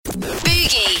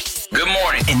Boogie. Good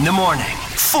morning. In the morning.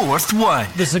 Fourth one.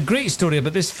 There's a great story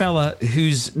about this fella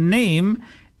whose name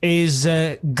is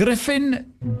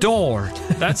Griffin Door.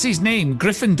 That's his name,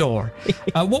 Gryffindor.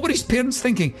 What were his parents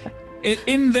thinking?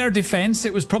 In their defence,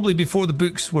 it was probably before the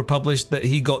books were published that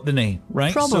he got the name,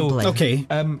 right? Probably. So, Okay.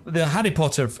 the Harry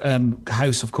Potter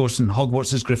house, of course, in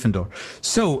Hogwarts is Gryffindor.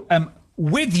 So,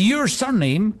 with your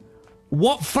surname,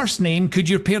 what first name could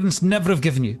your parents never have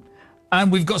given you? And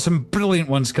we've got some brilliant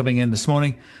ones coming in this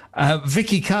morning.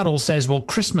 Vicky Carroll says, well,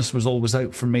 Christmas was always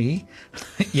out for me.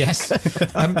 Yes.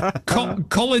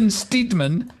 Colin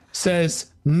Steedman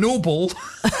says, Noble.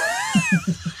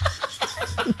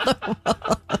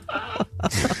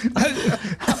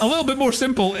 A little bit more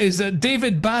simple is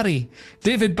David Barry.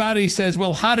 David Barry says,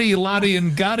 well, Harry, Larry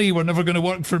and Gary were never going to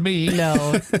work for me.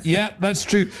 No. Yeah, that's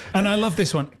true. And I love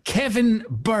this one. Kevin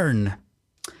Byrne.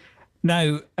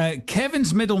 Now,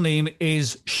 Kevin's middle name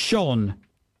is Sean,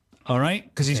 all right?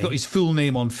 Because he's got his full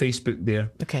name on Facebook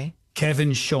there. Okay.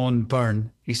 Kevin Sean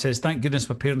Byrne. He says, thank goodness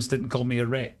my parents didn't call me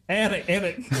Eric. Eric.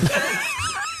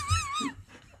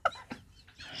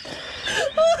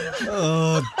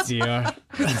 Oh, dear.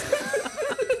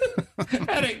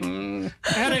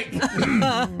 Eric.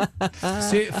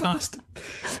 Say it fast.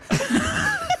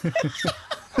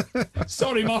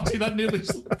 Sorry, Marty, that nearly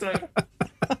slipped out.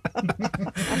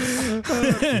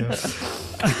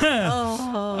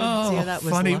 Oh, dear, that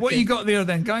was funny. lucky. What you got there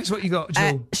then, guys? What you got,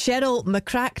 Joe? Cheryl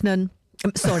McCracken.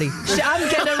 Sorry, I'm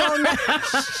getting it wrong now.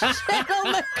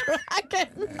 Cheryl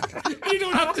McCracken. You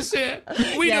don't have to say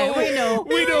it. We Yeah, know.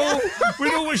 we know. We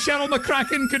know what Cheryl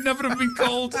McCracken could never have been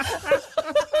called.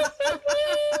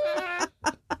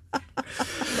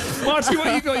 Marty,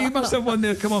 what you got? You must have one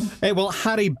there. Come on. Well,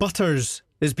 Harry Butters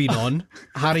has been on.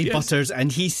 Harry Yes. Butters,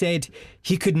 and he said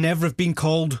he could never have been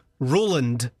called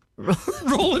Roland.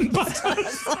 Roland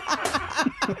Butters.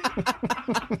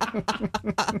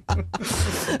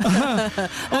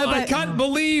 I can't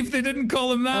believe they didn't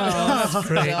call him that. Oh, that's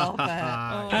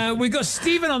great. We got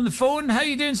Stephen on the phone. How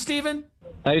you doing, Stephen?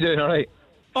 How you doing? All right.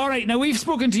 All right. Now, we've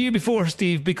spoken to you before,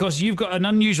 Steve, because you've got an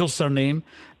unusual surname.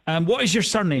 What is your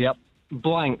surname? Yep.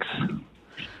 Blanks.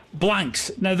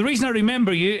 Blanks. Now, the reason I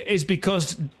remember you is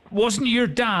because wasn't your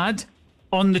dad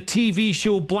on the TV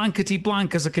show Blankety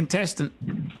Blank as a contestant?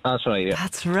 That's right. Yeah.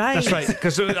 That's right. That's right,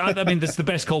 because I mean, that's the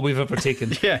best call we've ever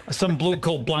taken. Yeah. Some bloke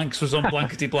called Blanks was on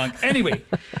Blankety Blank. Anyway,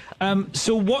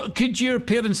 so what could your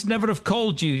parents never have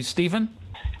called you, Stephen?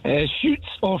 Shoots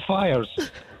or fires.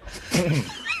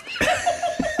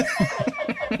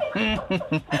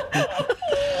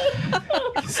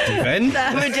 Stephen.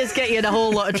 That would just get you in a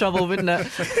whole lot of trouble, wouldn't it?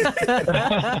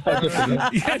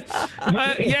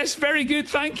 Yes, very good.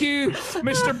 Thank you,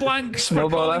 Mr. Blanks, for No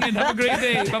calling bother. in. Have a great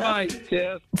day. Bye-bye.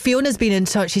 Cheers. Fiona's been in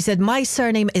touch. She said, my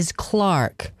surname is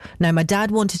Clark. Now, my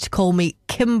dad wanted to call me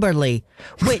Kimberly,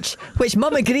 which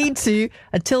Mum agreed to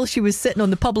until she was sitting on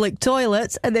the public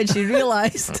toilet, and then she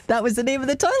realised that was the name of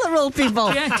the toilet roll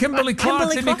people. Yeah, Kimberly Clark.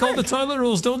 Kimberly They make all Clark. the toilet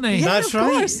rolls, don't they? Yeah, That's of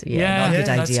right. course. Yeah, good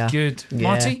idea. That's good. Yeah.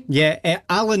 Marty? Yeah,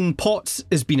 Alan Potts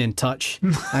has been in touch,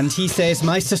 and he says,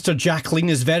 my sister Jacqueline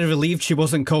is very relieved she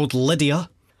wasn't called Lydia.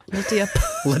 Lydia.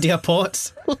 Lydia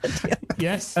Potts.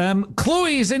 Yes.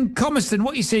 Chloe is in Comiston.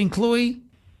 What are you saying, Chloe?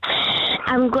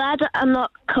 I'm glad I'm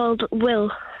not called Will.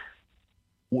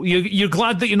 You're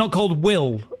glad that you're not called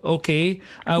Will. Okay.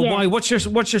 Yeah. Why? What's your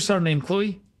surname,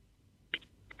 Chloe?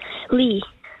 Lee.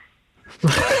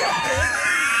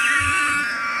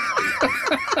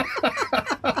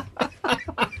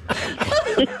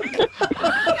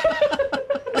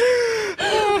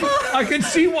 I can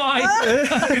see why.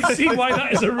 I can see why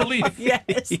that is a relief.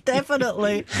 Yes,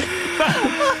 definitely.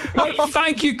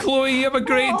 Thank you, Chloe. You have a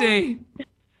great day.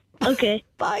 Okay.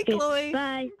 Bye, Okay. Chloe.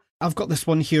 Bye. I've got this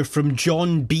one here from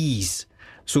John Bees.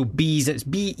 So Bees, it's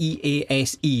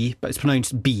Bease, but it's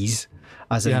pronounced Bees.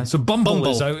 As in Yeah, so Bumble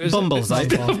is out, isn't it? Bumble's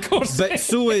out. Of course. But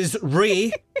so is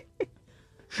Ray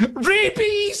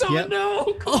Rabies! Oh Yep.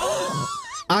 no!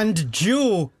 and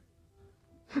Joe.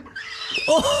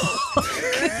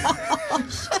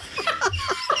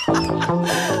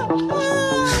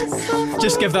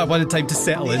 Just give that one a time to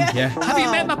settle in. Yeah. Have you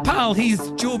met my pal?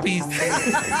 He's Joe Bees.